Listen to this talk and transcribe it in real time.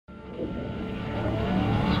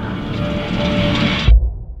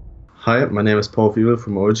Hi, my name is PowerOfEvil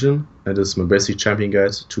from Origin, and this is my basic champion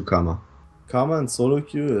guide to Karma. Karma in solo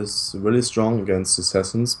queue is really strong against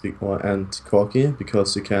assassins and Corki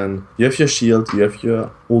because you have your shield, you have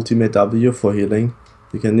your ultimate W for healing.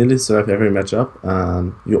 You can nearly survive every matchup,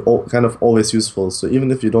 and you're kind of always useful. So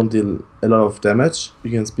even if you don't deal a lot of damage,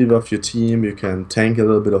 you can speed buff your team, you can tank a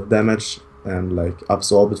little bit of damage and like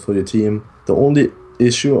absorb it for your team. The only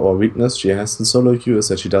issue or weakness she has in solo queue is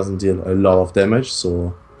that she doesn't deal a lot of damage,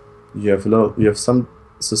 so you have some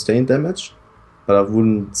sustained damage, but I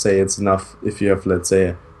wouldn't say it's enough if you have, let's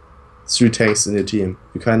say, 3 tanks in your team.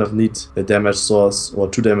 You kind of need a damage source or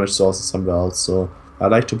 2 damage sources somewhere else. So I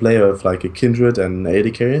like to play with like a Kindred and an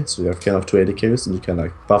AD carry, so you have kind of 2 AD carries and you can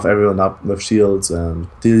like buff everyone up with shields and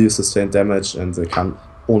deal you sustained damage, and they can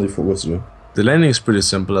only focus you. The laning is pretty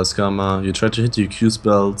simple as Karma. You try to hit your Q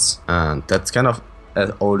spells, and that's kind of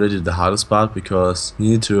already the hardest part because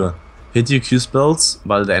you need to hit your Q spells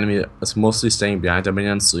while the enemy is mostly staying behind the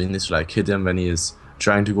minions, so you need to like hit him when he is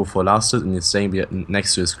trying to go for last hit and you're staying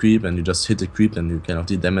next to his creep, and you just hit the creep and you kind of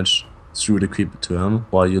deal damage through the creep to him,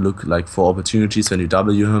 while you look like for opportunities when you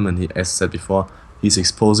W him, and he, as I said before, he's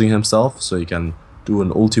exposing himself, so you can do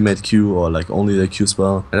an ultimate Q or like only the Q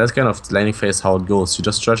spell. And that's kind of the laning phase how it goes. You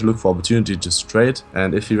just try to look for opportunity to trade,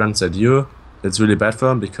 and if he runs at you, it's really bad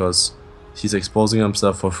for him because he's exposing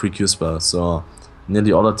himself for free Q spells. So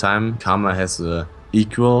nearly all the time, Karma has a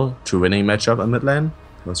equal to winning matchup in mid lane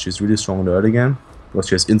because she's really strong in the early game, because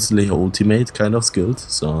she has instantly her ultimate kind of skilled.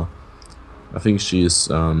 So I think she's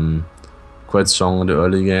quite strong in the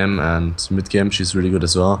early game, and mid game she's really good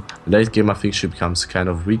as well. Late game I think she becomes kind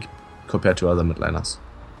of weak compared to other mid laners.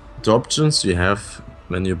 The options you have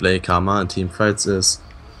when you play Karma in team fights is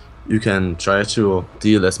you can try to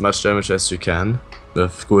deal as much damage as you can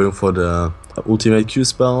with going for the ultimate Q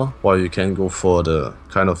spell, or you can go for the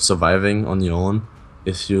kind of surviving on your own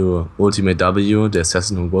if you ultimate W the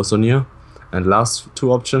assassin who goes on you. And last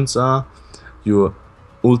 2 options are you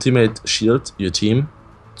ultimate shield your team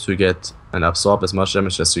to get and absorb as much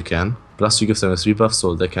damage as you can, plus you give them a sweep buff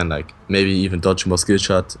so they can like maybe even dodge more skill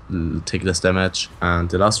shot, take less damage. And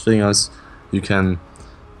the last thing is you can,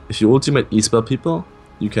 if you ultimate E-spell people,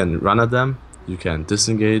 you can run at them, you can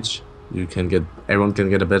disengage, you can get, everyone can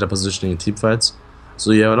get a better positioning in team fights.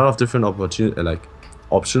 So you have a lot of different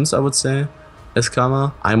options I would say as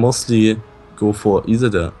Karma. I mostly go for either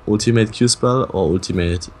the ultimate Q spell or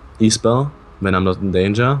ultimate E spell when I'm not in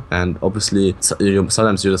danger, and obviously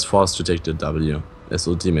sometimes you're just forced to take the W as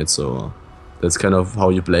ultimate, so that's kind of how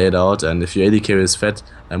you play it out. And if your AD carry is fed,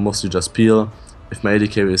 I mostly just peel. If my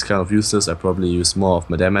AD carry is kind of useless, I probably use more of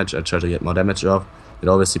my damage, I try to get more damage off. It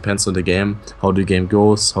always depends on the game, how the game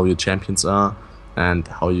goes, how your champions are, and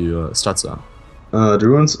how your stats are. The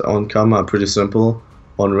runes on Karma are pretty simple.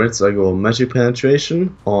 On reds I go magic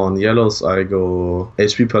penetration, on yellows I go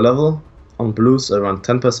HP per level, on blues I run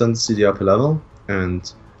 10% CDR per level,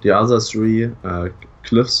 and the other 3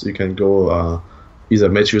 cliffs you can go either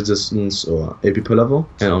magic resistance or AP per level.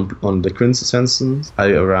 And on the quintessence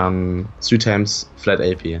I run 3 times flat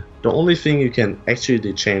AP. The only thing you can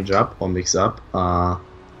actually change up or mix up are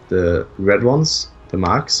the red ones, the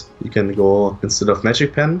marks. You can go, instead of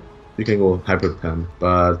magic pen, you can go hybrid pen,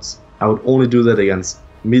 but I would only do that against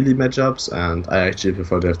melee matchups, and I actually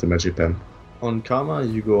prefer to have the magic pen. On Karma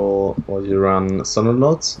you go, or you run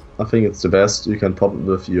Sunlords. I think it's the best. You can pop it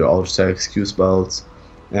with your out attacks, Q spells,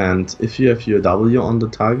 and if you have your W on the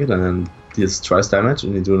target and then deals twice damage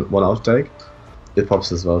and you do 1 out attack, it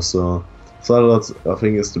pops as well. So Sunlords I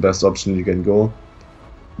think is the best option you can go.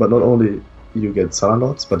 But not only you get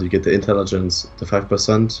Sunlords, but you get the intelligence, the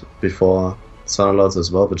 5% before Sunlords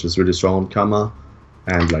as well, which is really strong on Karma.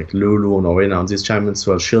 And like Lulu and Orena and these champions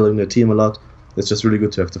who are shielding the team a lot, it's just really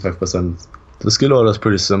good to have the 5%. The skill order is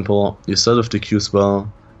pretty simple. You start with the Q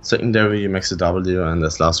spell, secondary you max the W, and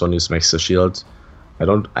as last one you max the shield. I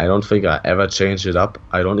don't think I ever change it up.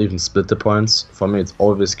 I don't even split the points. For me it's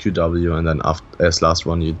always QW, and then as last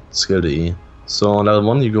one you skill the E. So on level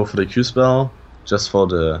 1 you go for the Q spell, just for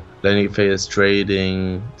the laning phase,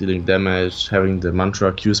 trading, dealing damage, having the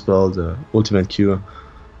mantra Q spell, the ultimate Q.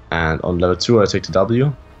 And on level 2 I take the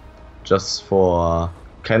W, just for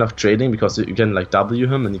kind of trading, because you can like W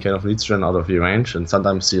him and he kind of needs to run out of your range, and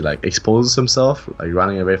sometimes he like exposes himself, like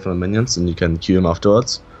running away from the minions, and you can Q him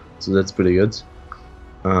afterwards. So that's pretty good.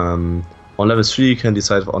 On level 3 you can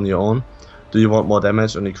decide on your own, do you want more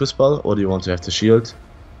damage on your Q spell or do you want to have the shield?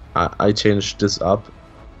 I changed this up,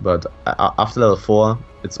 but after level 4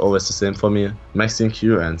 it's always the same for me, maxing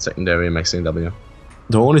Q and secondary maxing W.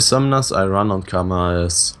 The only summoners I run on Karma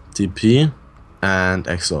is TP and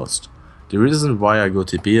Exhaust. The reason why I go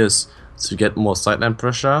TP is to get more sideline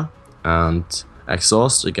pressure and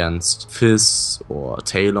Exhaust against Fizz or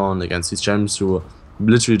Talon, against these champions who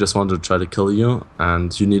literally just want to try to kill you,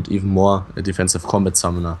 and you need even more a defensive combat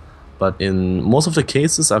summoner. But in most of the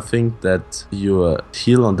cases, I think that your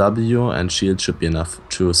heal on W and shield should be enough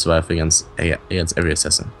to survive against every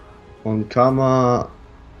assassin. On Karma,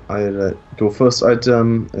 I go first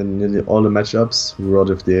item in nearly all the matchups, Rod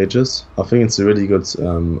of the Ages. I think it's a really good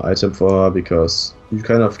item for her because you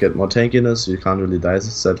kind of get more tankiness, you can't really die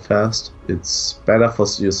that fast. It's better for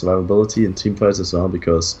your survivability in teamfights as well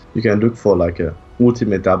because you can look for like a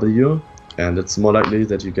ultimate W, and it's more likely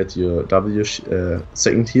that you get your W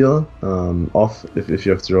second heal off if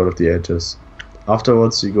you have the Rod of the Ages.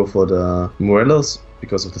 Afterwards you go for the Morelos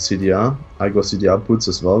because of the CDR. I go CDR boots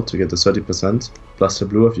as well to get the 30%, plus the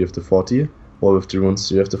blue if you have the 40, or with the runes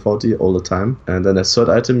you have the 40 all the time. And then as third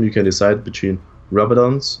item you can decide between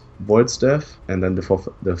Rabadons, Void Staff, and then the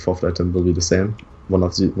fourth item will be the same, one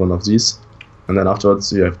of these. And then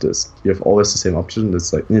afterwards you have this. You have always the same option.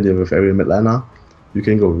 It's like nearly with every midlaner. You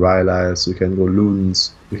can go Rylai's, you can go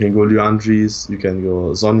Ludens, you can go Liandry's, you can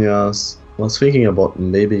go Zhonya's. I was thinking about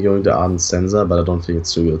maybe going to Ardent Sensor, but I don't think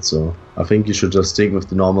it's too good, so I think you should just stick with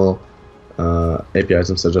the normal AP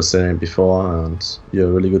items I just said before, and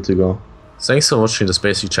you're really good to go. Thanks for watching this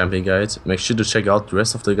basic champion guide. Make sure to check out the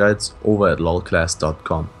rest of the guides over at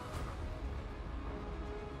lolclass.com.